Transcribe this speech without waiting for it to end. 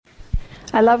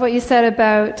I love what you said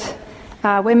about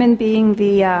women being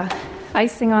the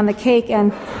icing on the cake.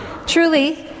 And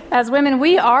truly, as women,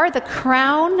 we are the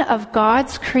crown of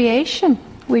God's creation.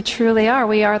 We truly are.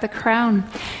 We are the crown.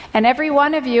 And every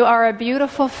one of you are a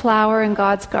beautiful flower in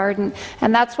God's garden.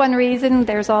 And that's one reason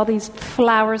there's all these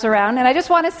flowers around. And I just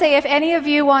want to say, if any of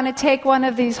you want to take one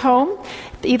of these home,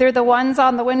 either the ones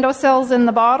on the windowsills in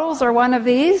the bottles or one of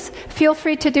these, feel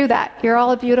free to do that. You're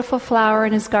all a beautiful flower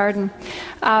in his garden.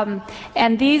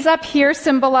 And these up here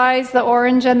symbolize, the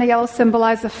orange and the yellow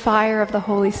symbolize the fire of the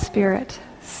Holy Spirit.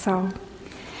 So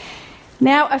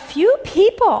now a few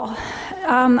people,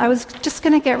 I was just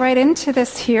going to get right into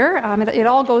this here. It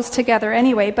all goes together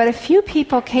anyway, but a few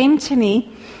people came to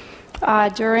me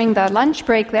during the lunch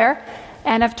break there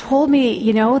and have told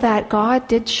me, that God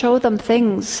did show them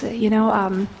things,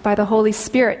 by the Holy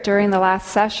Spirit during the last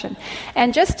session.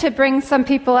 And just to bring some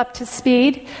people up to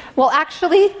speed, well,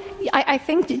 actually, I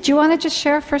think, do you want to just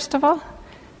share first of all?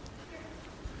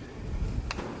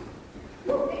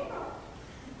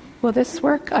 Will this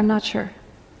work? I'm not sure.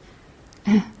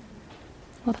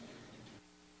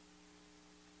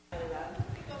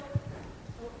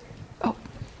 Oh.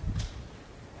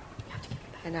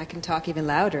 And I can talk even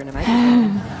louder in a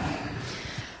microphone.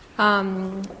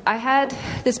 I had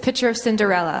this picture of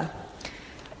Cinderella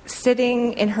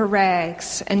sitting in her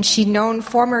rags, and she'd known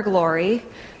former glory,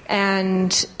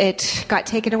 and it got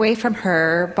taken away from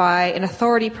her by an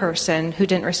authority person who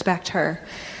didn't respect her.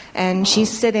 And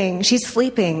she's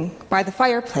sleeping by the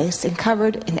fireplace and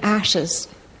covered in ashes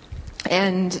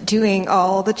and doing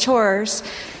all the chores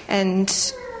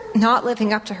and not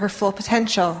living up to her full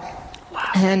potential. Wow.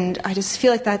 And I just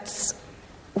feel like that's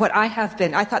what I have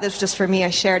been. I thought this was just for me. I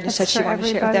shared and said she wanted to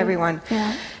share it with everyone.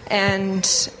 Yeah.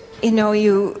 And,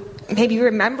 you maybe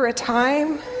remember a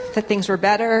time that things were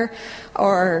better,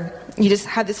 or you just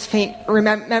had this faint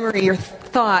memory or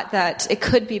thought that it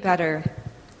could be better.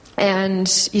 And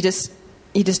you just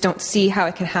don't see how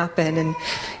it can happen. And,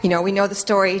 we know the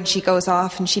story, and she goes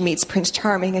off and she meets Prince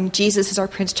Charming, and Jesus is our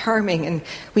Prince Charming, and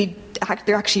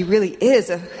there actually really is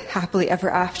a happily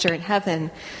ever after in heaven.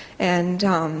 And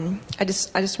I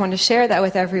just want to share that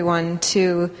with everyone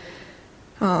to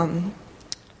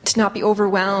not be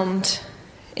overwhelmed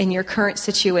in your current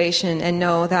situation, and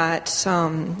know that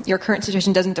your current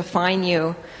situation doesn't define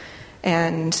you.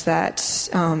 And that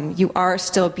you are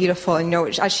still beautiful. And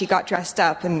as she got dressed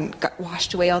up and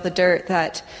washed away all the dirt,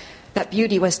 that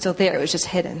beauty was still there. It was just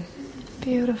hidden.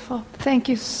 Beautiful. Thank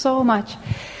you so much.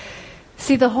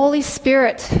 See, the Holy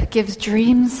Spirit gives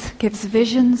dreams, gives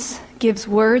visions, gives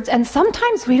words. And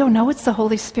sometimes we don't know it's the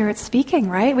Holy Spirit speaking,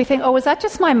 right? We think, is that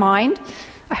just my mind?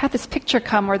 I had this picture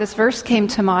come, or this verse came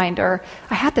to mind, or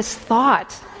I had this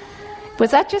thought.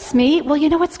 Was that just me? Well,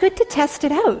 it's good to test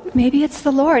it out. Maybe it's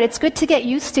the Lord. It's good to get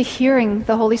used to hearing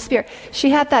the Holy Spirit. She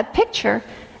had that picture.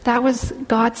 That was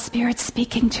God's Spirit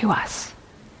speaking to us.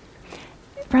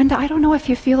 Brenda, I don't know if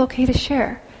you feel okay to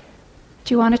share.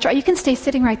 Do you want to try? You can stay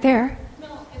sitting right there.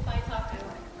 No, if I talk, I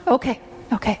will.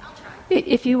 Okay.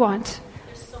 If you want.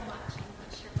 There's so much.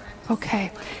 I'm not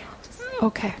sure.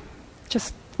 Okay.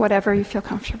 Just whatever you feel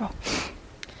comfortable.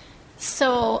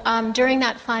 So during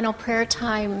that final prayer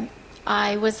time,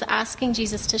 I was asking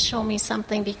Jesus to show me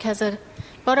something, because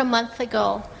about a month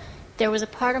ago, there was a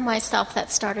part of myself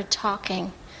that started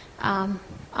talking.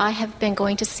 I have been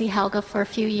going to see Helga for a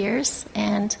few years,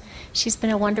 and she's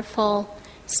been a wonderful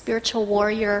spiritual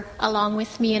warrior along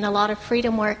with me in a lot of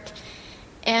freedom work.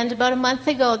 And about a month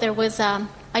ago, there was a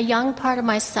young part of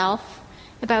myself,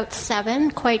 about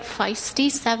 7, quite feisty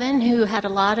 7, who had a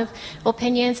lot of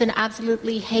opinions and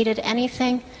absolutely hated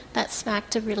anything that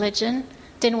smacked of religion.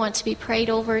 Didn't want to be prayed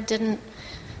over, didn't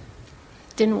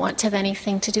want to have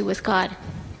anything to do with God.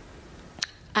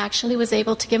 I actually was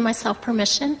able to give myself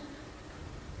permission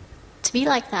to be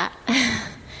like that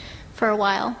for a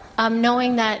while,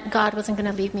 knowing that God wasn't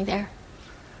going to leave me there.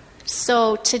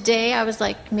 So today, I was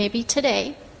like, maybe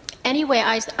today. Anyway,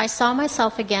 I saw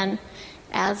myself again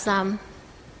as, I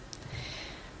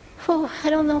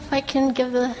don't know if I can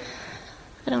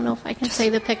say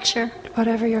the picture.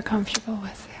 Whatever you're comfortable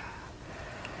with.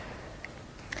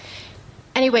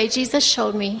 Anyway, Jesus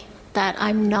showed me that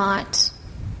I'm not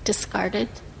discarded.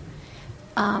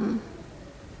 I'm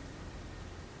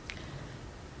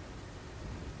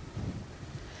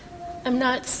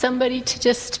not somebody to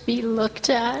just be looked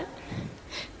at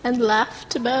and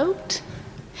laughed about.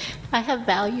 I have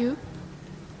value.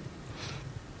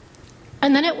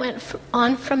 And then it went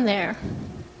on from there.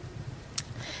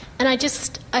 And I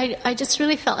just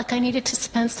really felt like I needed to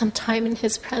spend some time in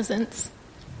his presence.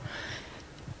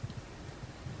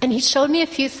 And he showed me a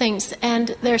few things,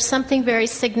 and there's something very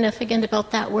significant about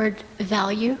that word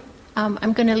value.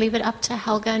 I'm going to leave it up to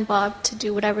Helga and Bob to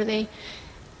do whatever they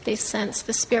sense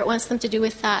the Spirit wants them to do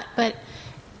with that. But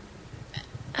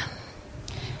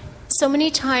so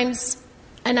many times,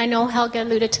 and I know Helga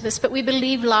alluded to this, but we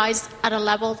believe lies at a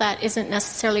level that isn't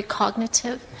necessarily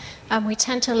cognitive. We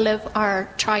tend to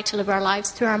try to live our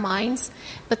lives through our minds,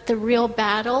 but the real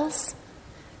battles,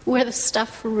 where the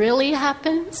stuff really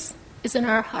happens, is in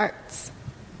our hearts.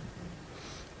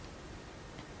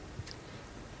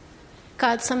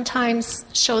 God sometimes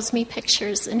shows me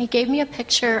pictures, and he gave me a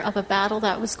picture of a battle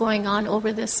that was going on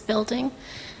over this building.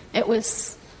 It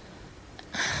was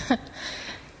it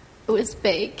was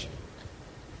big,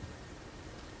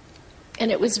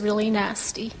 and it was really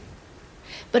nasty.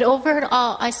 But over it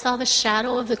all, I saw the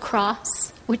shadow of the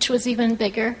cross, which was even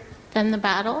bigger than the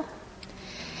battle.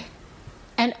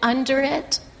 And under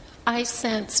it, I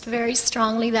sensed very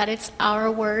strongly that it's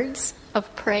our words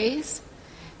of praise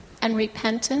and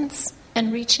repentance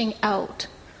and reaching out.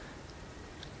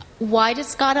 Why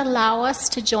does God allow us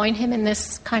to join him in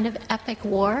this kind of epic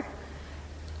war?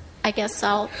 I guess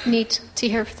I'll need to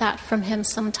hear that from him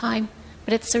sometime.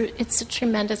 But it's a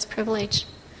tremendous privilege.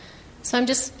 So I'm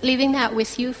just leaving that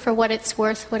with you for what it's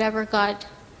worth, whatever God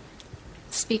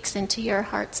speaks into your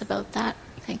hearts about that.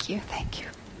 Thank you. Thank you.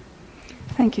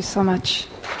 Thank you so much.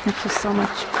 Thank you so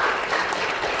much.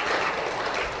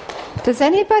 Does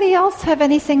anybody else have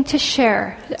anything to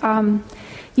share?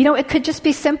 It could just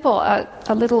be simple, a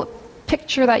little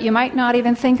picture that you might not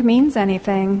even think means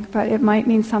anything, but it might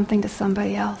mean something to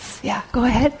somebody else. Yeah, go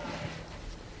ahead.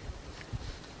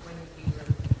 When we were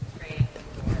praying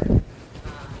for the Lord,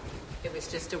 it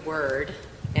was just a word,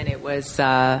 and it was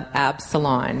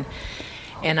Absalom.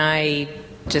 And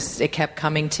it kept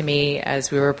coming to me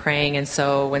as we were praying. And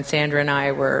so when Sandra and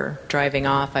I were driving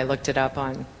off, I looked it up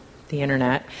on the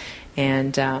internet,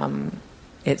 and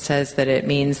it says that it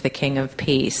means the King of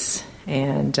Peace.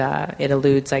 And it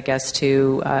alludes, I guess,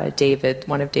 to David,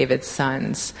 one of David's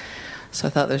sons. So I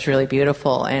thought that was really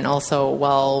beautiful. And also,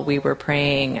 while we were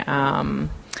praying,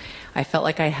 I felt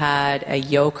like I had a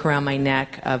yoke around my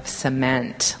neck of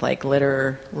cement, like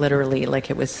literally like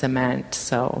it was cement.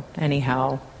 So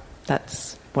anyhow,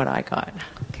 that's what I got.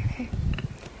 Okay.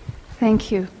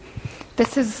 Thank you.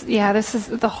 This is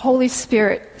the Holy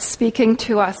Spirit speaking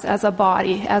to us as a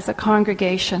body, as a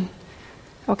congregation.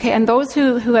 Okay, and those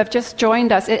who have just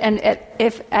joined us, and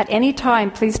if at any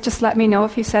time, please just let me know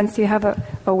if you sense you have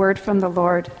a word from the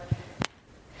Lord.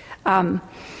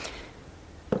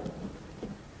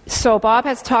 So Bob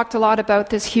has talked a lot about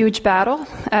this huge battle.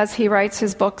 As he writes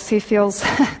his books, he feels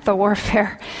the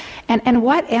warfare. And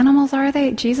what animals are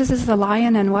they? Jesus is the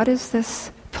lion, and what is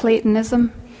this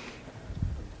Platonism?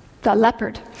 The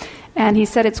leopard. And he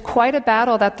said it's quite a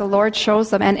battle that the Lord shows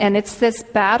them. And it's this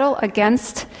battle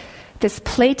against this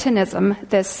Platonism,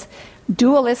 this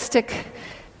dualistic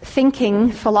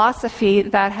thinking, philosophy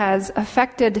that has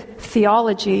affected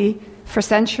theology for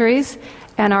centuries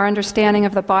and our understanding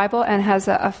of the Bible, and has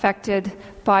affected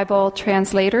Bible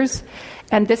translators.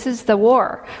 And this is the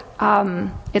war.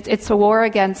 It's a war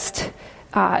against...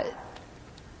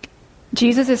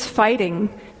 Jesus is fighting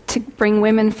to bring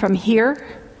women from here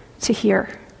to here,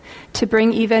 to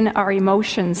bring even our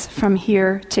emotions from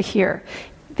here to here.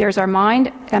 There's our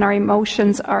mind, and our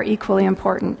emotions are equally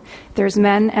important. There's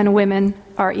men and women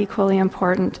are equally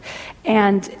important.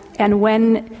 And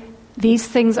when these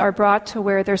things are brought to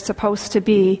where they're supposed to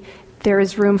be, there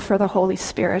is room for the Holy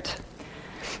Spirit.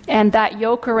 And that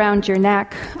yoke around your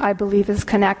neck, I believe, is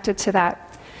connected to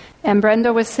that. And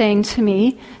Brenda was saying to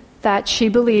me that she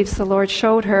believes the Lord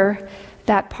showed her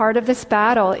that part of this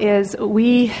battle is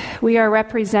we are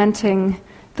representing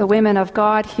the women of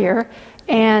God here,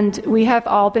 and we have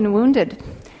all been wounded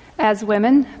as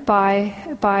women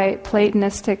by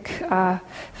Platonistic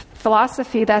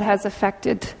philosophy that has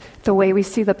affected the way we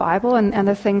see the Bible and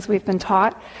the things we've been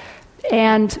taught.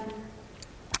 And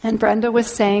Brenda was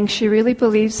saying she really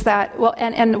believes that,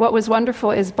 and what was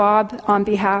wonderful is Bob, on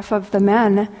behalf of the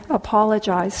men,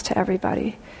 apologized to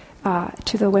everybody,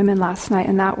 to the women last night,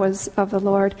 and that was of the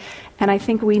Lord. And I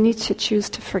think we need to choose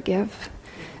to forgive.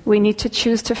 We need to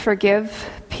choose to forgive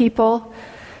people,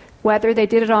 whether they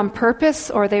did it on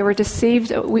purpose or they were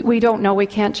deceived. We don't know, we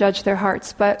can't judge their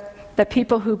hearts, but the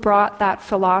people who brought that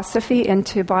philosophy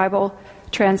into Bible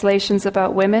translations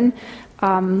about women,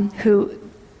 who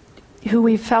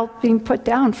we felt being put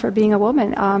down for being a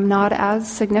woman, not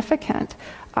as significant,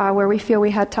 where we feel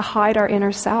we had to hide our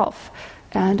inner self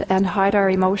and hide our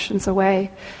emotions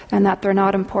away, and that they're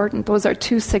not important. Those are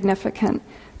two significant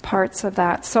parts of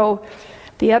that. So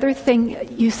The other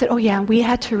thing, you said, we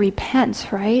had to repent,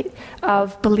 right,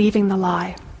 of believing the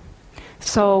lie.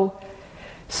 So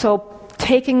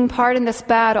taking part in this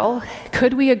battle,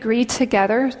 could we agree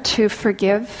together to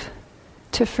forgive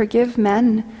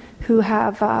men who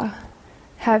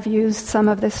have used some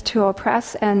of this to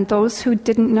oppress, and those who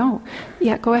didn't know?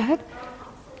 Yeah, go ahead.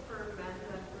 Also for men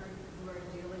who are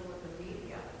dealing with the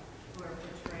media, who are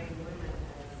portraying women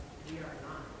as we are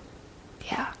not.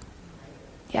 Yeah.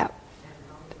 Yeah.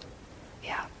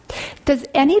 Yeah. Does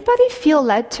anybody feel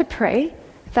led to pray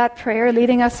that prayer,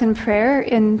 leading us in prayer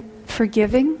in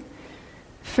forgiving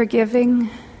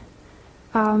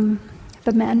the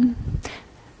men,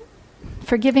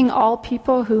 forgiving all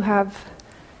people who have,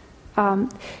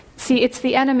 it's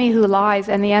the enemy who lies,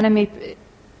 and the enemy,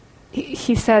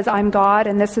 he says, I'm God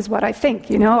and this is what I think,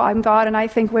 I'm God and I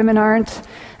think women aren't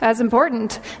as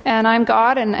important, and I'm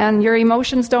God and your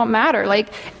emotions don't matter,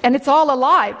 and it's all a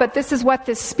lie, but this is what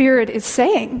this spirit is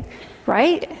saying,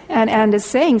 right? And is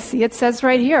saying, see, it says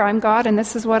right here, I'm God and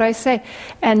this is what I say.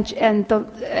 And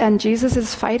Jesus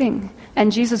is fighting,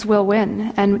 and Jesus will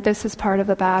win, and this is part of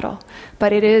the battle.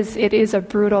 But it is a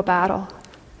brutal battle.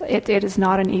 It is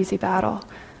not an easy battle.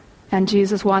 And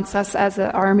Jesus wants us as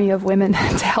an army of women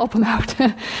to help him out.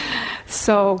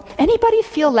 So, anybody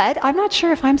feel led? I'm not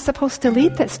sure if I'm supposed to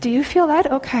lead this. Do you feel led?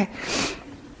 Okay.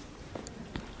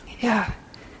 Yeah.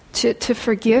 To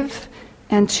forgive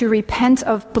and to repent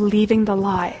of believing the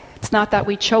lie. It's not that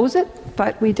we chose it,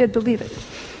 but we did believe it.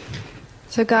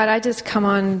 So God, I just come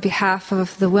on behalf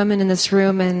of the women in this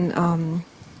room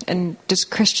and just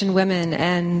Christian women,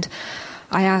 and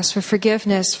I ask for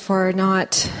forgiveness for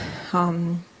not...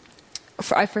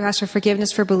 I ask for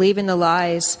forgiveness for believing the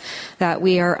lies that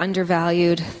we are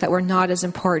undervalued, that we're not as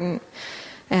important,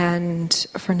 and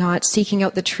for not seeking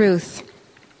out the truth.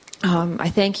 I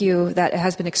thank you that it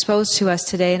has been exposed to us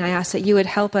today, and I ask that you would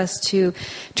help us to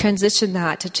transition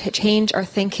that, to change our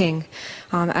thinking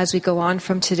as we go on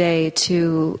from today,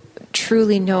 to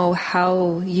truly know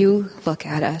how you look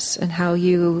at us and how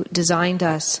you designed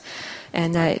us,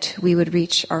 and that we would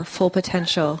reach our full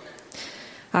potential.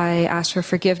 I ask for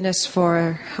forgiveness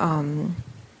for I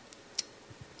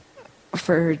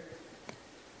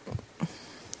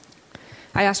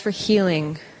ask for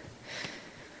healing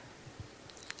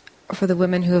for the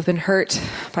women who have been hurt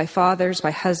by fathers,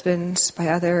 by husbands, by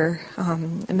other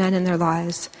men in their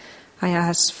lives. I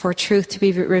ask for truth to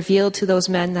be revealed to those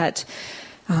men, that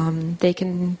they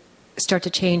can start to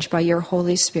change by your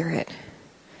Holy Spirit,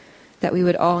 that we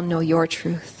would all know your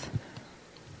truth.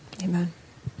 Amen.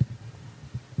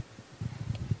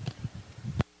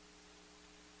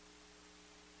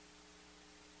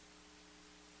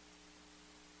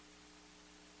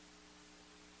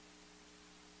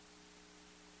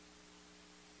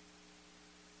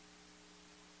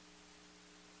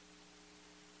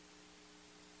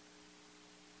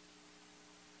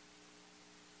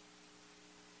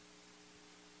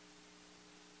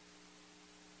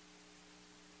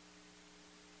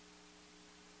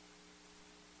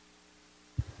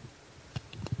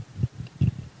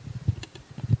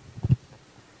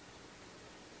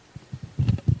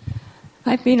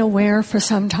 I've been aware for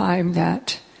some time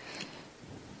that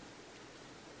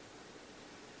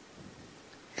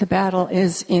the battle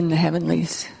is in the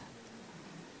heavenlies.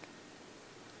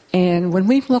 And when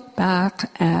we look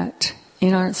back at,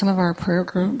 some of our prayer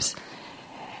groups,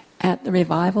 at the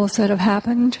revivals that have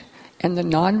happened and the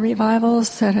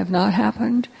non-revivals that have not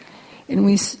happened, and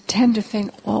we tend to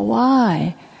think, well,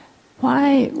 why?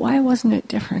 Why wasn't it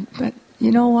different? But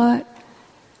you know what?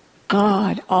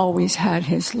 God always had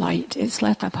his light. It's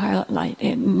like a pilot light.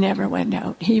 It never went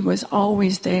out. He was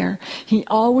always there. He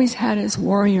always had his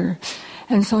warrior.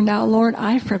 And so now, Lord,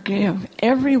 I forgive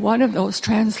every one of those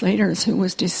translators who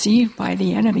was deceived by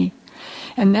the enemy.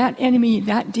 And that enemy,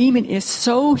 that demon is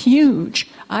so huge.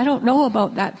 I don't know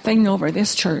about that thing over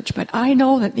this church, but I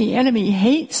know that the enemy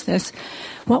hates this.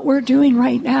 What we're doing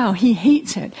right now, he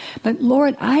hates it. But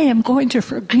Lord, I am going to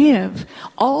forgive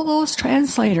all those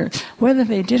translators, whether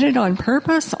they did it on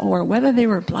purpose or whether they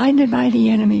were blinded by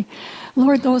the enemy.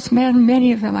 Lord, those men,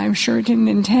 many of them I'm sure didn't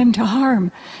intend to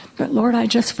harm. But Lord, I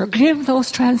just forgive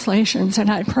those translations, and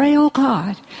I pray, oh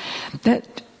God,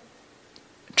 that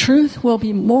truth will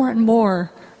be more and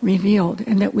more revealed,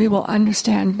 and that we will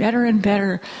understand better and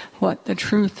better what the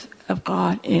truth of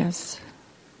God is.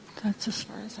 That's as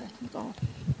far as I can go.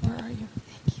 Where are you?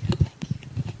 Thank you.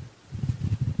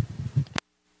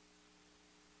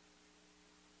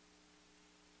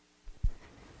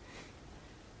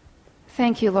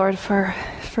 Thank you, Lord, for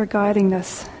guiding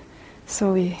this.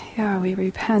 So we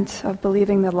repent of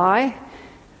believing the lie,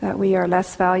 that we are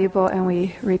less valuable, and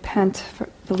we repent for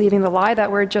believing the lie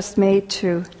that we're just made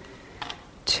to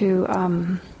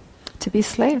be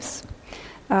slaves,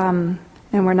 and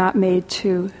we're not made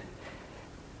to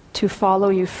follow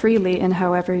you freely in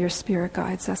however your Spirit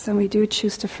guides us. And we do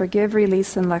choose to forgive,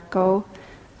 release, and let go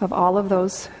of all of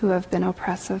those who have been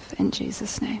oppressive in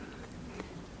Jesus' name.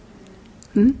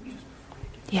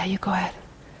 Yeah, you go ahead.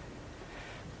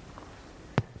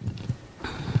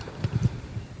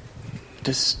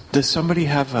 Does somebody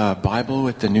have a Bible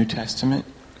with the New Testament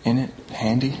in it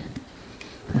handy?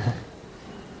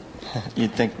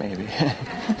 You'd think maybe.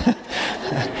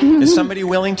 Is somebody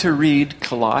willing to read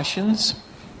Colossians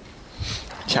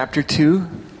chapter 2,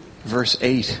 verse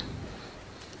 8?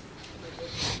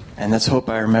 And let's hope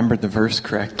I remembered the verse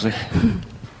correctly.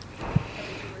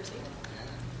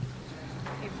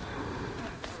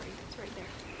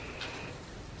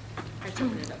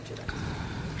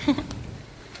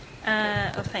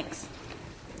 Thanks.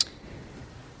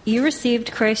 You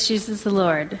received Christ Jesus the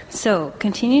Lord, so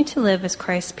continue to live as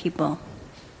Christ's people.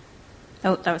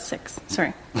 Oh, that was 6.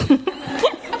 Sorry.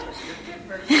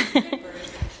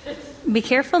 Be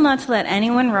careful not to let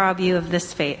anyone rob you of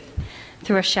this faith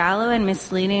through a shallow and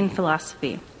misleading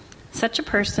philosophy. Such a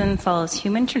person follows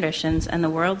human traditions and the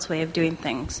world's way of doing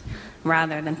things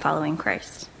rather than following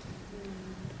Christ.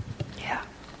 Yeah.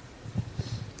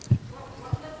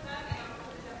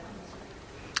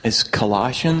 Is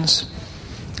Colossians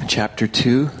chapter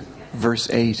 2, verse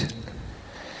 8.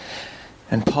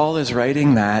 And Paul is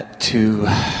writing that to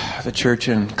the church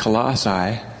in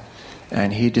Colossae,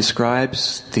 and he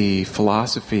describes the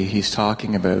philosophy he's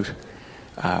talking about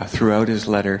throughout his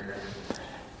letter.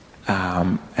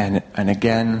 And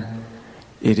again,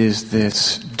 it is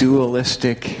this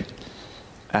dualistic,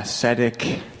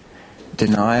 ascetic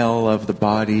denial of the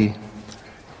body,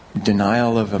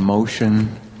 denial of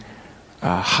emotion,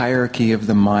 hierarchy of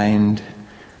the mind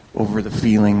over the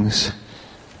feelings,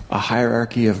 a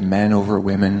hierarchy of men over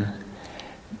women.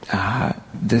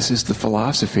 This is the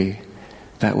philosophy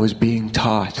that was being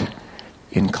taught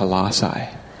in Colossae.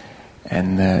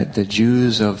 And the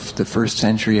Jews of the first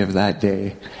century of that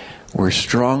day were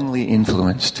strongly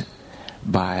influenced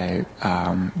by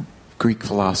Greek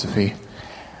philosophy.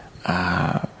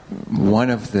 One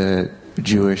of the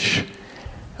Jewish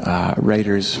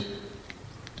writers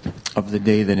of the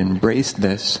day that embraced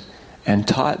this and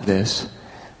taught this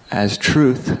as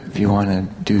truth, if you want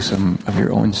to do some of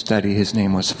your own study, his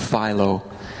name was Philo.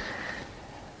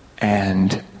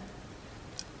 And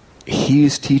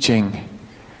he's teaching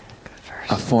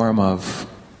a form of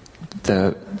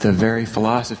the very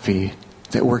philosophy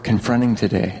that we're confronting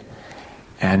today.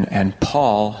 And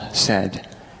Paul said,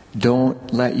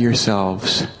 don't let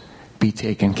yourselves be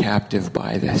taken captive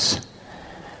by this.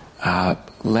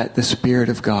 Let the Spirit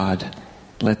of God,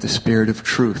 let the Spirit of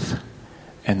truth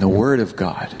and the Word of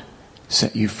God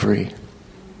set you free.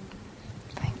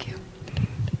 Thank you.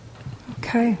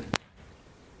 Okay.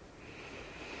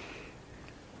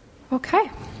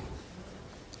 Okay.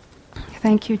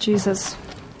 Thank you, Jesus.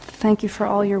 Thank you for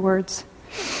all your words.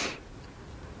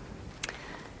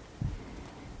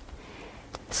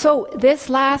 So this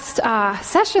last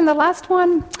session, the last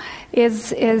one,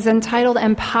 is entitled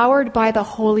Empowered by the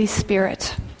Holy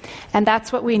Spirit. And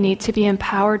that's what we need, to be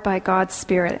empowered by God's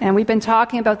Spirit. And we've been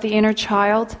talking about the inner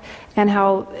child and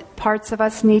how parts of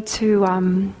us need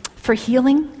to, for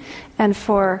healing and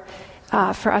for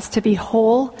us to be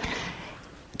whole,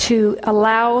 to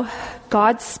allow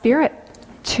God's Spirit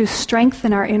to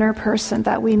strengthen our inner person,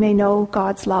 that we may know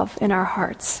God's love in our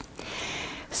hearts.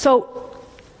 So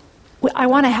I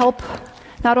want to help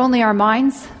not only our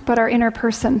minds, but our inner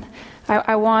person.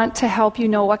 I want to help you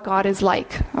know what God is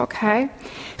like, okay?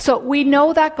 So we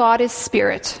know that God is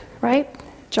spirit, right?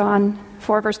 John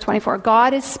 4, verse 24.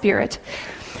 God is spirit.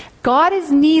 God is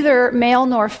neither male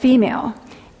nor female,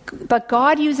 but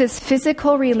God uses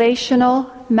physical,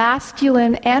 relational,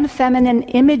 masculine, and feminine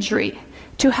imagery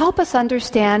to help us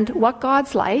understand what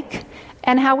God's like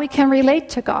and how we can relate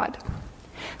to God.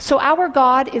 So our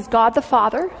God is God the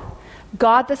Father,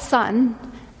 God the Son,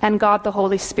 and God the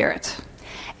Holy Spirit.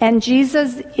 And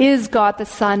Jesus is God the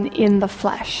Son in the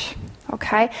flesh.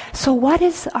 Okay? So what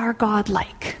is our God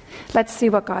like? Let's see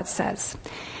what God says.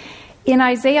 In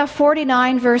Isaiah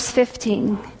 49, verse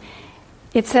 15,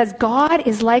 it says, God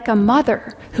is like a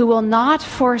mother who will not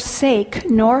forsake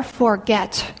nor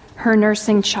forget her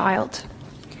nursing child.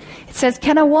 It says,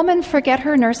 can a woman forget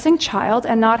her nursing child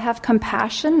and not have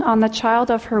compassion on the child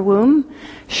of her womb?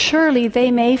 Surely they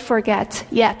may forget,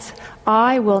 yet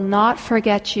I will not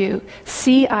forget you.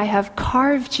 See, I have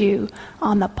carved you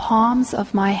on the palms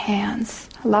of my hands.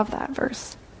 I love that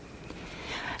verse.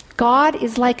 God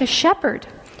is like a shepherd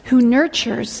who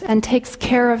nurtures and takes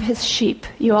care of his sheep.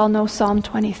 You all know Psalm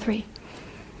 23.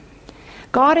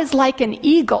 God is like an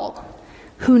eagle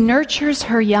who nurtures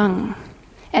her young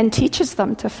and teaches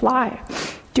them to fly.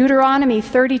 Deuteronomy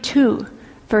 32,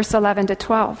 verse 11 to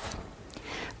 12.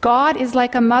 God is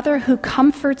like a mother who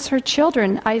comforts her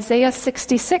children. Isaiah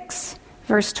 66,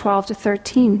 verse 12 to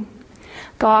 13.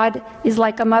 God is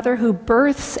like a mother who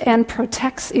births and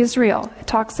protects Israel. It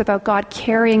talks about God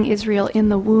carrying Israel in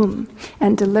the womb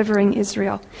and delivering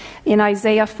Israel in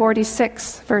Isaiah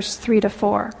 46, verse 3 to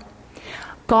 4.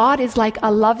 God is like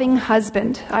a loving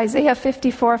husband. Isaiah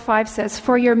 54:5 says,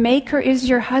 "For your maker is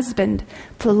your husband,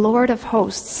 the Lord of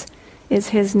hosts is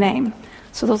his name."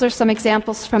 So those are some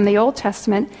examples from the Old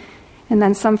Testament, and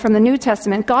then some from the New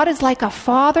Testament. God is like a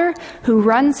father who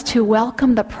runs to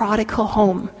welcome the prodigal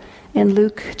home in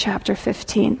Luke chapter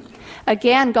 15.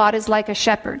 Again, God is like a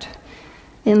shepherd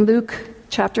in Luke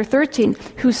chapter 13,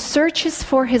 who searches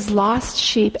for his lost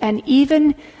sheep and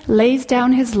even lays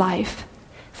down his life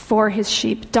for his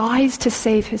sheep, dies to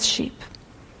save his sheep.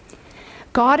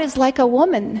 God is like a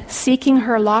woman seeking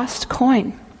her lost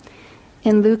coin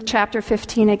in Luke chapter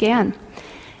 15 again.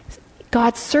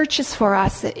 God searches for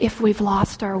us if we've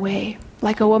lost our way,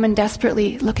 like a woman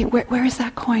desperately looking, where is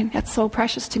that coin? That's so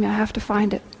precious to me, I have to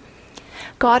find it.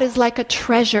 God is like a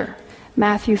treasure,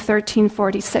 Matthew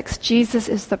 13:46. Jesus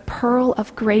is the pearl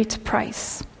of great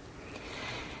price.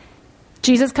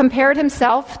 Jesus compared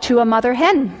himself to a mother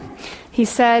hen. He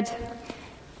said,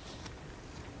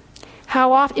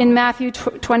 how often, in Matthew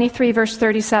 23, verse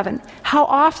 37, "How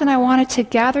often I wanted to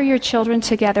gather your children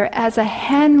together as a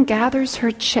hen gathers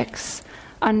her chicks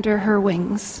under her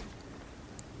wings."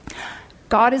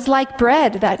 God is like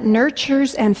bread that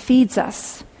nurtures and feeds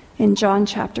us in John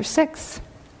chapter 6.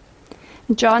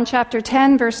 John chapter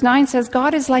 10, verse 9 says,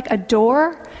 God is like a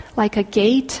door, like a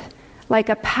gate, like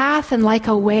a path, and like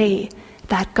a way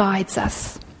that guides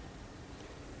us.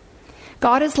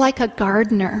 God is like a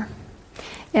gardener.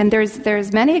 And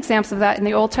there's many examples of that in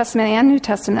the Old Testament and New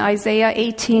Testament. Isaiah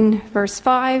 18, verse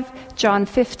 5, John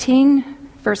 15,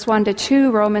 verse 1 to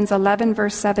 2, Romans 11,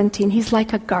 verse 17. He's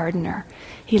like a gardener.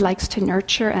 He likes to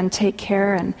nurture and take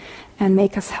care and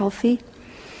make us healthy.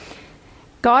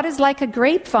 God is like a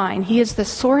grapevine. He is the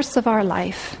source of our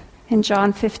life. In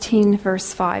John 15,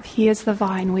 verse 5, he is the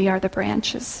vine, we are the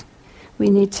branches.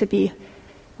 We need to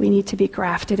be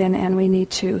grafted in, and we need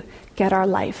to get our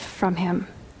life from him.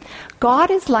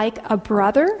 God is like a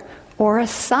brother or a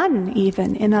son,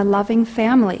 even, in a loving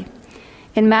family.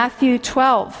 In Matthew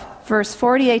 12, verse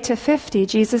 48 to 50,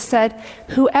 Jesus said,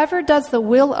 "Whoever does the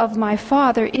will of my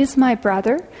Father is my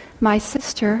brother, my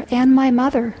sister, and my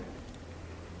mother."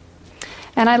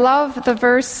 And I love the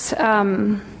verse,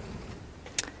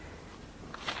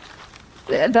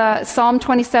 the Psalm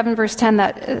 27, verse 10,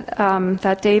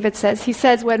 that David says. He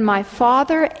says, "When my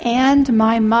father and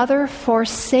my mother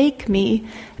forsake me,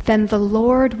 then the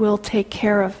Lord will take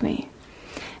care of me."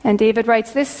 And David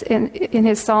writes this in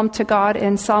his psalm to God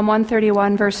in Psalm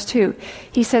 131, verse 2.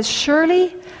 He says,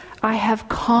 "Surely I have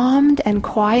calmed and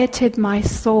quieted my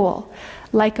soul,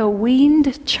 like a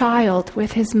weaned child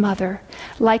with his mother.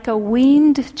 Like a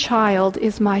weaned child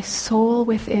is my soul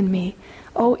within me.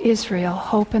 O Israel,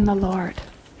 hope in the Lord."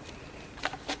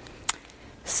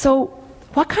 So,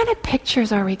 what kind of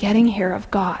pictures are we getting here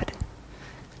of God?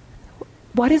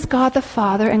 What is God the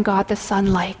Father and God the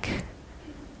Son like?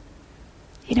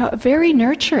 Very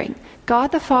nurturing.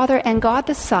 God the Father and God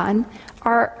the Son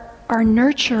are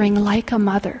nurturing like a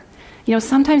mother.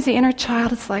 Sometimes the inner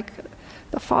child is like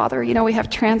the father. We have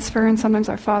transfer, and sometimes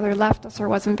our father left us or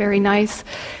wasn't very nice.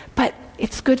 But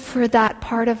it's good for that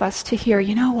part of us to hear,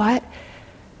 you know what?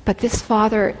 But this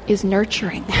father is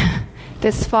nurturing.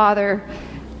 This father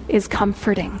is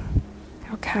comforting.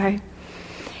 Okay?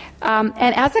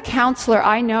 And as a counselor,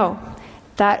 I know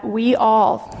that we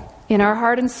all, in our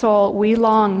heart and soul, we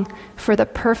long for the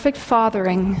perfect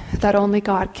fathering that only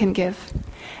God can give.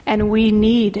 And we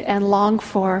need and long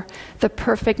for the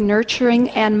perfect nurturing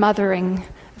and mothering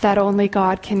that only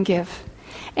God can give.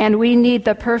 And we need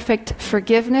the perfect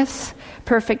forgiveness,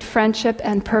 perfect friendship,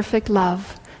 and perfect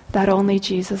love that only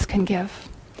Jesus can give.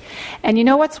 And you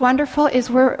know what's wonderful is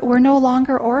we're no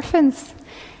longer orphans.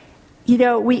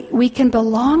 We can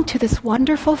belong to this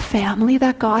wonderful family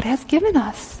that God has given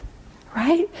us,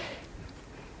 right?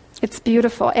 It's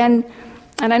beautiful. And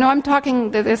I know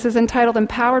this is entitled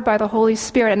Empowered by the Holy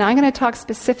Spirit, and I'm going to talk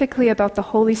specifically about the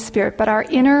Holy Spirit, but our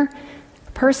inner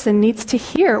person needs to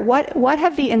hear what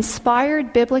have the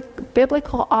inspired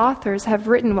biblical authors have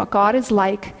written, what God is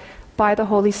like by the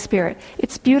Holy Spirit.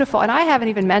 It's beautiful. And I haven't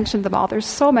even mentioned them all.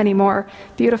 There's so many more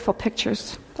beautiful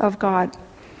pictures of God.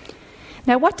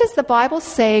 Now, what does the Bible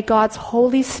say God's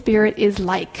Holy Spirit is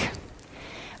like?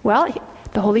 Well,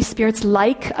 the Holy Spirit's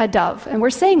like a dove. And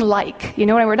we're saying like, and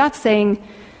we're not saying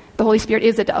the Holy Spirit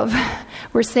is a dove.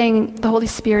 We're saying the Holy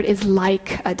Spirit is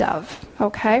like a dove,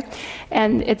 okay?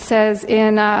 And it says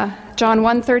in John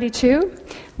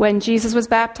 1:32, when Jesus was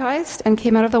baptized and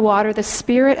came out of the water, the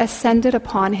Spirit ascended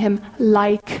upon him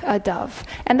like a dove.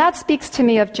 And that speaks to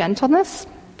me of gentleness,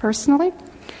 personally.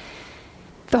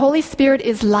 The Holy Spirit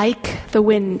is like the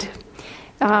wind.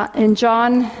 In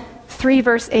John 3,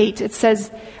 verse 8, it says,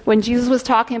 when Jesus was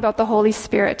talking about the Holy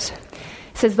Spirit,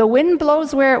 it says, the wind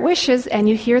blows where it wishes, and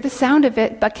you hear the sound of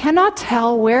it, but cannot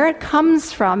tell where it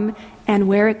comes from and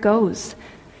where it goes.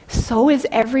 So is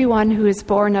everyone who is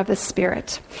born of the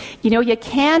Spirit. You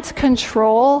can't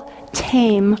control,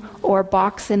 tame, or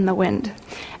box in the wind.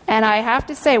 And I have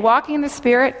to say, walking in the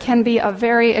Spirit can be a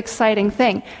very exciting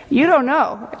thing. You don't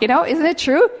know, isn't it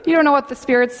true? You don't know what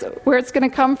where it's going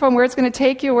to come from, where it's going to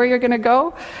take you, where you're going to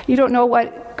go. You don't know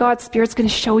what God's Spirit's going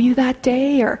to show you that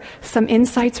day, or some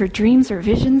insights or dreams or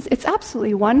visions. It's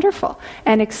absolutely wonderful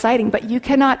and exciting, but you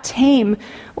cannot tame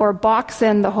or box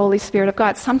in the Holy Spirit of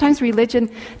God. Sometimes religion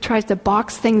tries to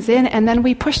box things in, and then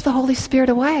we push the Holy Spirit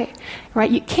away,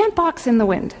 right? You can't box in the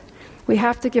wind. We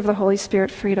have to give the Holy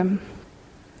Spirit freedom.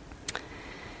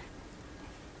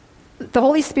 The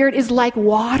Holy Spirit is like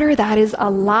water that is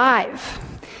alive.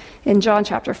 In John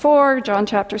chapter 4, John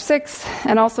chapter 6,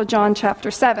 and also John chapter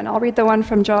 7. I'll read the one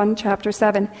from John chapter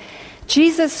 7.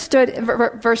 Jesus stood,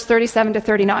 verse 37 to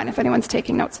 39, if anyone's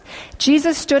taking notes.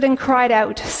 Jesus stood and cried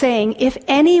out, saying, if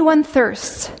anyone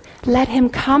thirsts, let him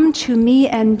come to me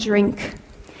and drink.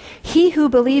 He who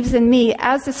believes in me,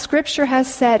 as the scripture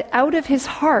has said, out of his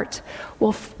heart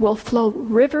will flow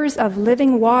rivers of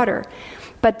living water.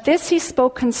 But this he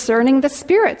spoke concerning the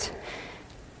Spirit,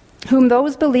 whom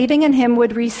those believing in him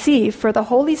would receive, for the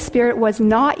Holy Spirit was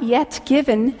not yet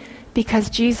given because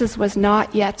Jesus was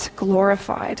not yet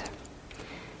glorified.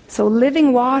 So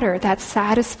living water that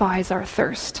satisfies our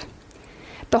thirst.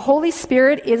 The Holy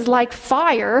Spirit is like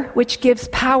fire, which gives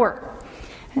power.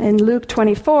 In Luke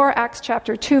 24, Acts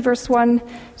chapter 2, verse 1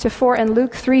 to 4, and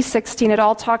Luke 3:16, it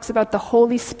all talks about the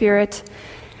Holy Spirit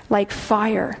like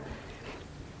fire.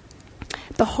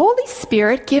 The Holy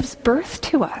Spirit gives birth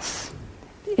to us.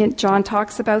 John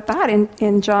talks about that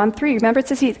in John 3. Remember, it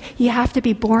says you have to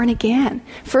be born again.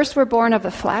 First we're born of the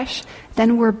flesh,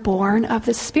 then we're born of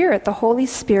the Spirit. The Holy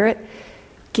Spirit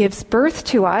gives birth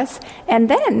to us. And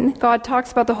then God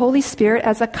talks about the Holy Spirit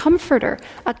as a comforter,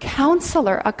 a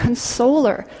counselor, a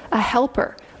consoler, a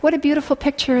helper. What a beautiful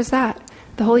picture is that?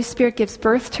 The Holy Spirit gives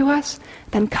birth to us,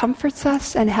 then comforts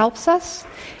us and helps us.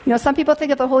 Some people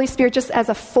think of the Holy Spirit just as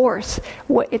a force.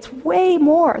 It's way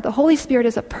more. The Holy Spirit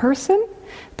is a person.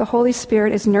 The Holy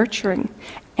Spirit is nurturing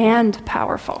and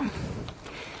powerful.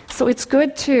 So it's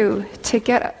good to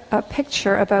get a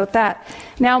picture about that.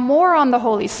 Now, more on the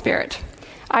Holy Spirit.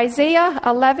 Isaiah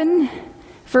 11,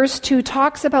 verse 2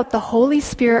 talks about the Holy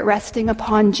Spirit resting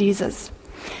upon Jesus.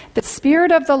 The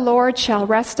Spirit of the Lord shall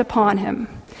rest upon him.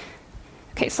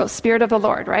 Okay, so Spirit of the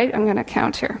Lord, right? I'm going to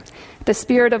count here. The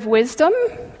Spirit of wisdom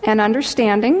and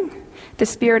understanding, the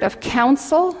Spirit of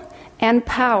counsel and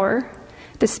power,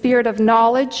 the Spirit of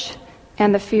knowledge,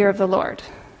 and the fear of the Lord.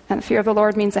 And the fear of the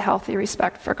Lord means a healthy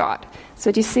respect for God.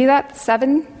 So do you see that?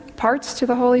 7 parts to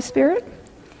the Holy Spirit?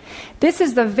 This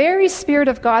is the very Spirit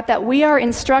of God that we are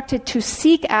instructed to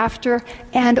seek after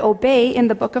and obey in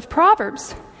the book of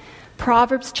Proverbs.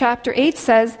 Proverbs chapter 8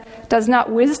 says, does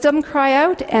not wisdom cry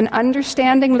out and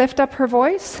understanding lift up her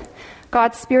voice?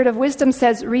 God's Spirit of wisdom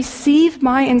says, receive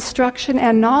my instruction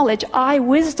and knowledge. I,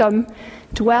 wisdom,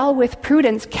 dwell with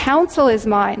prudence. Counsel is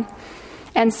mine,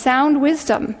 and sound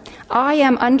wisdom. I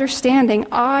am understanding.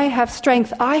 I have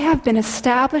strength. I have been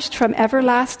established from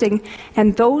everlasting,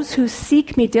 and those who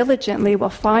seek me diligently will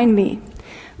find me.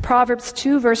 Proverbs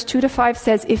 2, verse 2 to 5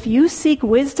 says, if you seek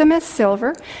wisdom as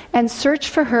silver and search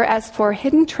for her as for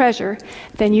hidden treasure,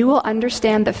 then you will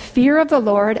understand the fear of the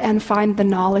Lord and find the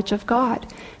knowledge of God.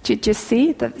 Do you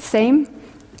see the same?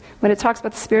 When it talks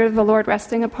about the Spirit of the Lord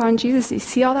resting upon Jesus, you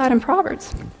see all that in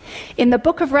Proverbs. In the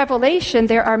book of Revelation,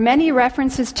 there are many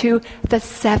references to the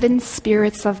 7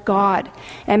 spirits of God.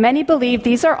 And many believe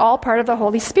these are all part of the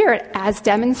Holy Spirit, as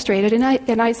demonstrated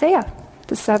in Isaiah.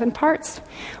 The 7 parts.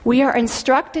 We are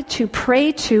instructed to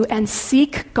pray to and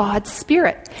seek God's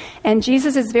Spirit. And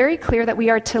Jesus is very clear that we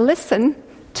are to listen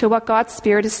to what God's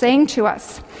Spirit is saying to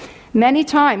us. Many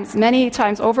times,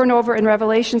 over and over in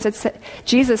Revelations,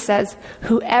 Jesus says,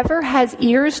 whoever has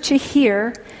ears to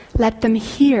hear, let them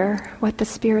hear what the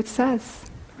Spirit says,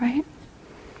 right?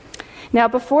 Now,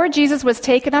 before Jesus was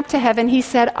taken up to heaven, he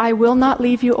said, I will not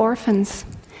leave you orphans.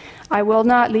 I will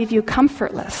not leave you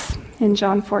comfortless, in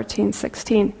John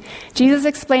 14:16. Jesus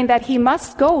explained that he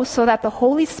must go so that the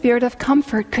Holy Spirit of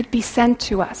comfort could be sent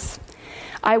to us.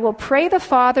 I will pray the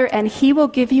Father, and he will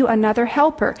give you another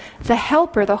helper, the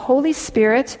Holy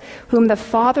Spirit, whom the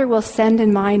Father will send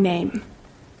in my name.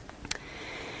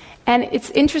 And it's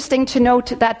interesting to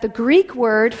note that the Greek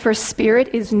word for spirit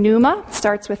is pneuma,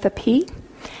 starts with a P,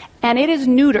 and it is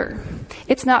neuter.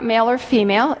 It's not male or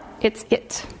female, it's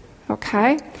it,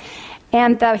 okay?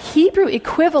 And the Hebrew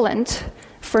equivalent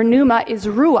for pneuma is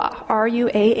ruah,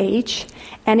 R-U-A-H,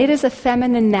 and it is a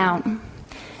feminine noun.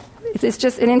 It's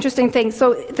just an interesting thing.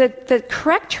 So the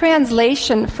correct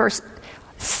translation for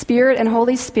Spirit and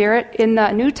Holy Spirit in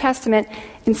the New Testament,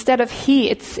 instead of he,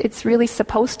 it's really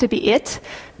supposed to be it.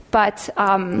 But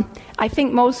I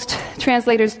think most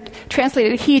translators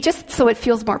translated he just so it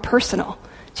feels more personal.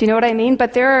 Do you know what I mean?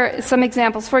 But there are some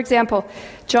examples. For example,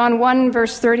 John 1,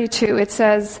 verse 32, it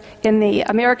says in the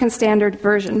American Standard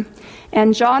Version,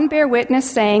 and John bare witness,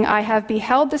 saying, I have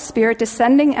beheld the Spirit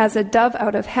descending as a dove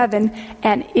out of heaven,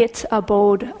 and it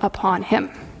abode upon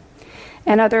him.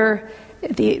 And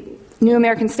the New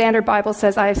American Standard Bible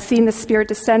says, I have seen the Spirit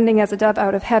descending as a dove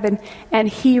out of heaven, and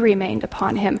he remained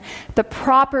upon him. The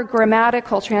proper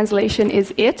grammatical translation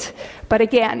is it, but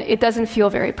again, it doesn't feel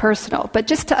very personal. But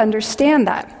just to understand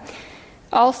that.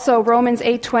 Also, Romans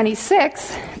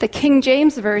 8:26, the King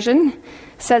James Version,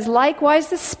 says, likewise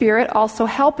the Spirit also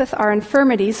helpeth our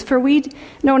infirmities, for we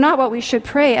know not what we should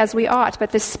pray as we ought,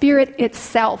 but the Spirit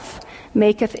itself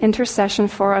maketh intercession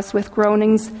for us with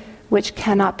groanings which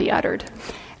cannot be uttered.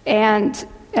 And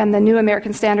the New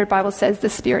American Standard Bible says the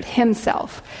Spirit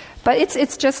himself. But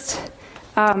it's just,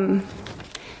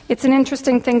 it's an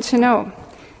interesting thing to know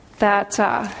that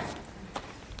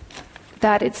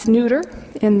it's neuter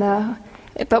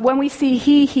but when we see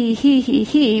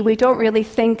he, we don't really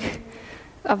think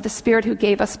of the Spirit who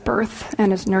gave us birth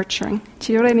and is nurturing.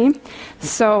 Do you know what I mean?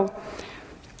 So,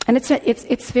 and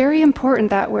it's very important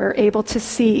that we're able to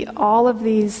see all of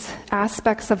these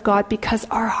aspects of God, because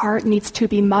our heart needs to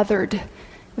be mothered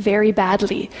very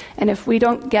badly. And if we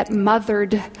don't get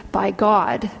mothered by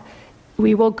God,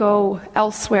 we will go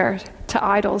elsewhere to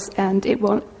idols, and it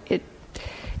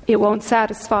won't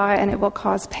satisfy, and it will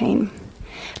cause pain.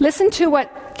 Listen to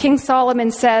what King Solomon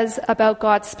says about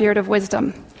God's Spirit of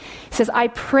wisdom. He says, I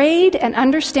prayed and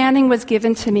understanding was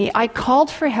given to me. I called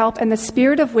for help and the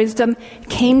Spirit of wisdom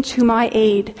came to my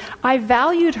aid. I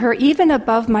valued her even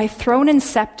above my throne and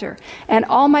scepter, and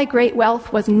all my great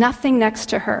wealth was nothing next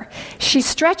to her. She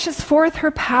stretches forth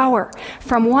her power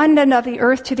from one end of the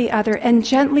earth to the other, and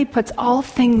gently puts all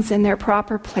things in their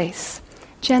proper place.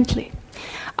 Gently.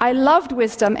 I loved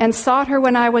wisdom and sought her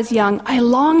when I was young. I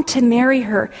longed to marry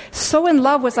her. So in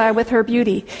love was I with her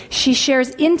beauty. She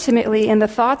shares intimately in the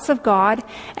thoughts of God,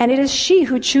 and it is she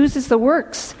who chooses the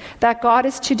works that God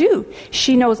is to do.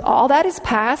 She knows all that is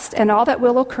past and all that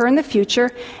will occur in the future,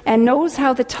 and knows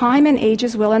how the time and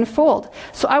ages will unfold.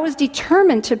 So I was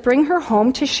determined to bring her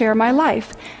home to share my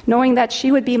life, knowing that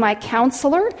she would be my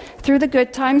counselor through the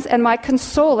good times and my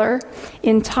consoler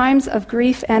in times of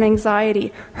grief and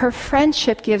anxiety. Her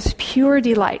friendship gives pure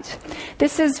delight.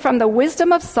 This is from the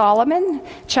Wisdom of Solomon,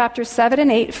 chapter 7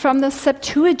 and 8, from the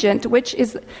Septuagint, which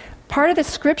is part of the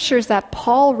scriptures that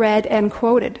Paul read and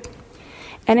quoted.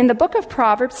 And in the book of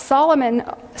Proverbs, Solomon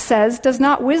says, does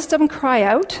not wisdom cry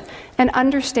out and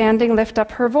understanding lift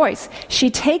up her voice? She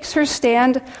takes her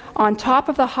stand on top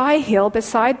of the high hill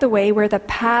beside the way where the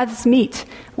paths meet.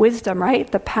 Wisdom, right?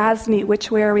 The paths meet.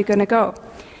 Which way are we going to go?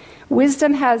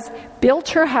 Wisdom has built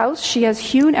her house. She has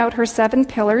hewn out her 7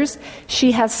 pillars.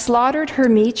 She has slaughtered her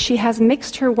meat. She has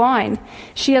mixed her wine.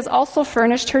 She has also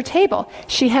furnished her table.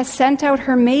 She has sent out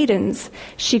her maidens.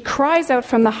 She cries out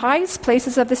from the highest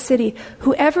places of the city,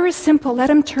 whoever is simple, let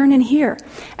him turn and hear.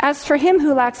 As for him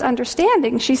who lacks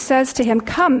understanding, she says to him,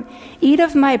 come, eat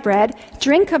of my bread,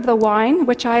 drink of the wine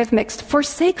which I have mixed.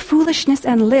 Forsake foolishness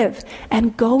and live,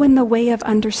 and go in the way of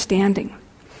understanding.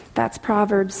 That's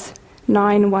Proverbs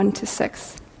 9,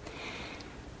 1-6.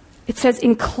 It says,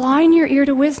 incline your ear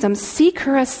to wisdom, seek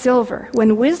her as silver.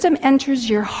 When wisdom enters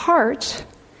your heart,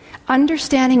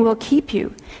 understanding will keep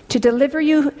you, to deliver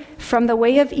you from the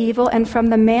way of evil and from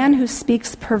the man who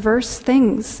speaks perverse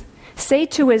things. Say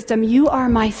to wisdom, you are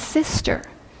my sister,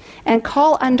 and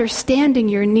call understanding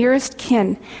your nearest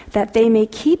kin, that they may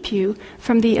keep you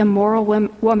from the immoral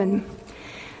woman.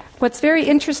 What's very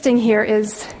interesting here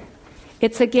is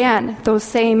it's again those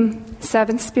same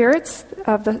 7 spirits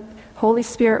of the Holy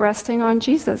Spirit resting on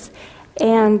Jesus.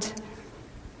 And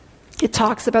it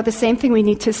talks about the same thing. We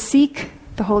need to seek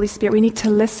the Holy Spirit. We need to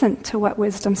listen to what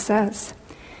wisdom says.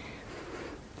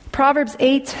 Proverbs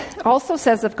 8 also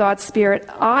says of God's Spirit,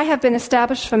 I have been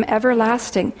established from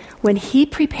everlasting. When he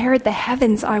prepared the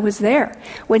heavens, I was there.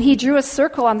 When he drew a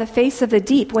circle on the face of the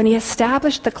deep, when he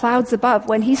established the clouds above,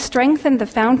 when he strengthened the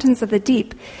fountains of the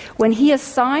deep, when he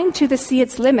assigned to the sea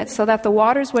its limits so that the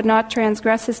waters would not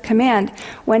transgress his command,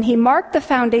 when he marked the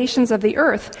foundations of the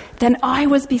earth, then I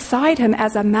was beside him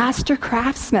as a master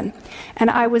craftsman. And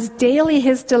I was daily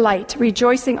his delight,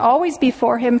 rejoicing always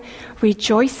before him,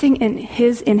 rejoicing in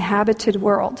his inhabited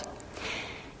world.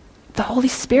 The Holy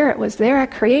Spirit was there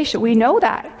at creation. We know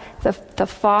that. The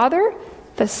Father,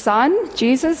 the Son,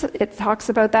 Jesus, it talks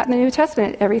about that in the New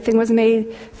Testament. Everything was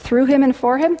made through him and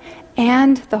for him,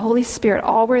 and the Holy Spirit,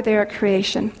 all were there at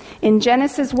creation. In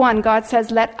Genesis 1, God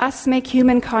says, let us make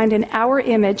humankind in our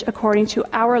image according to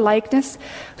our likeness.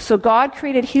 So God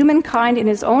created humankind in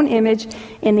his own image.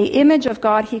 In the image of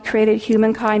God, he created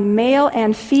humankind. Male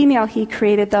and female, he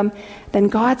created them. Then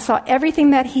God saw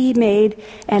everything that he made,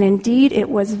 and indeed it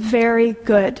was very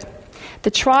good.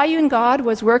 The triune God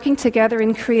was working together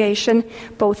in creation.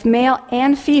 Both male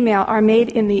and female are made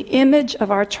in the image of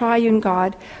our triune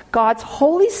God. God's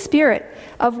Holy Spirit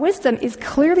of wisdom is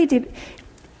clearly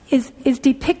is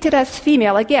depicted as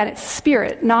female. Again, it's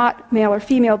spirit, not male or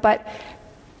female, but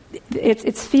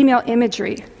it's female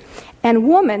imagery. And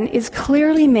woman is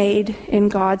clearly made in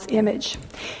God's image.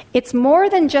 It's more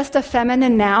than just a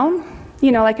feminine noun.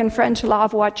 You know, like in French, la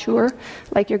voiture,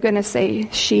 like you're going to say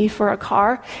she for a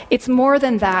car. It's more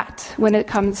than that when it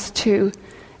comes to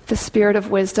the Spirit of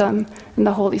wisdom and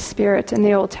the Holy Spirit in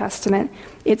the Old Testament.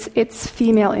 It's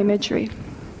female imagery.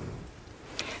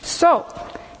 So,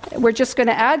 we're just going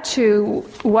to add to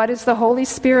what is the Holy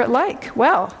Spirit like?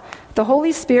 Well, the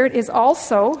Holy Spirit is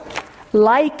also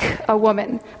like a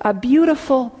woman, a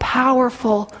beautiful,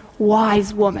 powerful,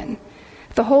 wise woman.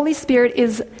 The Holy Spirit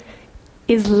is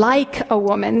like a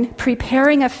woman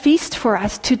preparing a feast for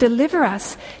us to deliver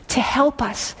us, to help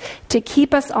us, to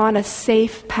keep us on a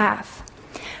safe path.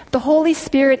 The Holy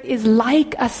Spirit is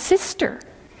like a sister,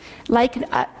 like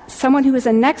someone who is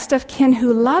a next of kin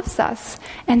who loves us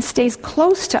and stays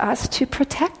close to us to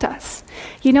protect us.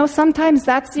 You know, sometimes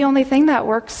that's the only thing that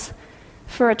works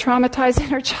for a traumatized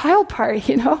inner child part,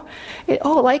 you know.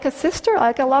 Like a sister,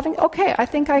 like a loving, okay, I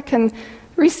think I can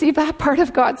receive that part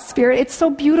of God's Spirit. It's so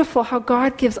beautiful how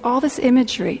God gives all this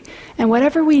imagery. And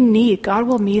whatever we need, God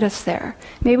will meet us there.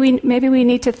 Maybe we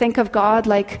need to think of God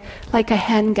like a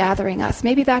hen gathering us.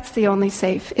 Maybe that's the only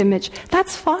safe image.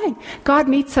 That's fine. God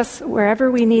meets us wherever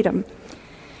we need him.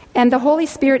 And the Holy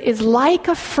Spirit is like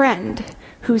a friend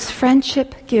whose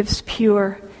friendship gives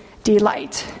pure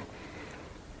delight.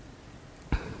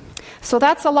 So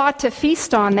that's a lot to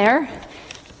feast on there.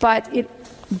 But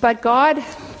God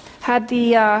had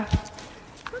the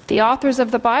authors of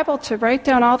the Bible to write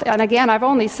down and again, I've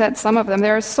only said some of them.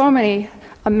 There are so many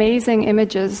amazing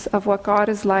images of what God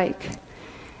is like.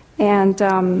 And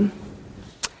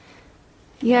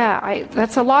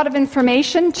that's a lot of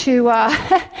information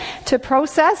to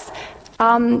process.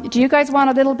 Do you guys want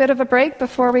a little bit of a break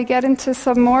before we get into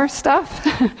some more stuff?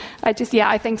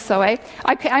 I think so, eh?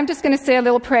 I'm just going to say a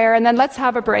little prayer, and then let's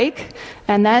have a break,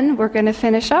 and then we're going to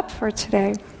finish up for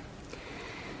today.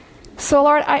 So,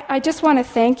 Lord, I just want to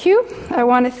thank you. I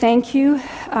want to thank you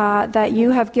that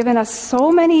you have given us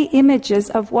so many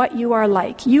images of what you are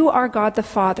like. You are God the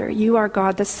Father. You are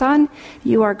God the Son.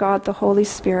 You are God the Holy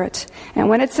Spirit. And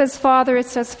when it says Father, it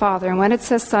says Father. And when it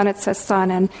says Son, it says Son.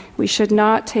 And we should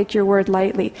not take your word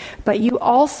lightly. But you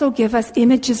also give us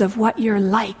images of what you're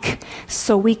like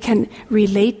so we can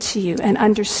relate to you and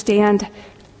understand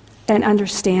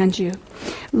you.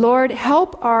 Lord,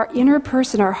 help our inner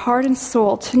person, our heart and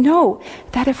soul, to know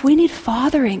that if we need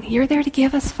fathering, you're there to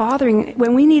give us fathering.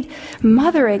 When we need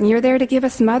mothering, you're there to give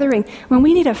us mothering. When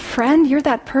we need a friend, you're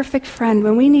that perfect friend.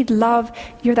 When we need love,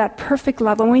 you're that perfect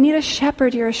love. When we need a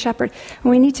shepherd, you're a shepherd.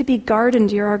 When we need to be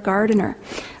gardened, you're our gardener.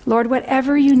 Lord,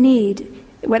 whatever we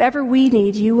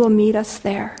need, you will meet us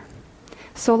there.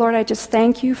 So, Lord, I just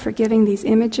thank you for giving these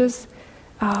images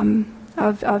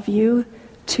of you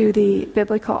to the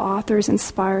biblical authors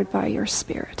inspired by your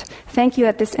Spirit. Thank you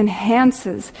that this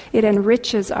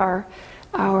enriches our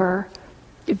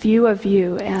view of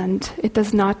you, and it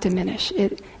does not diminish,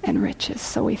 it enriches.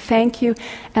 So we thank you.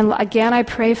 And again, I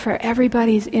pray for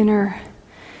everybody's their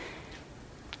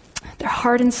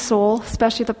heart and soul,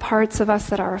 especially the parts of us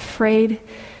that are afraid.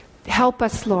 Help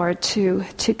us, Lord, to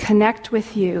connect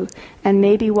with you, and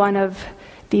maybe one of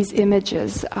these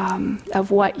images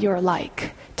of what you're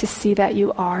like to see that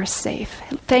you are safe.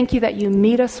 Thank you that you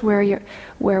meet us where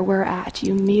we're at.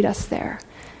 You meet us there.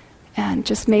 And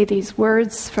just may these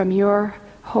words from your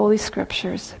Holy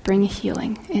Scriptures bring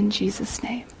healing in Jesus'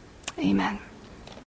 name. Amen.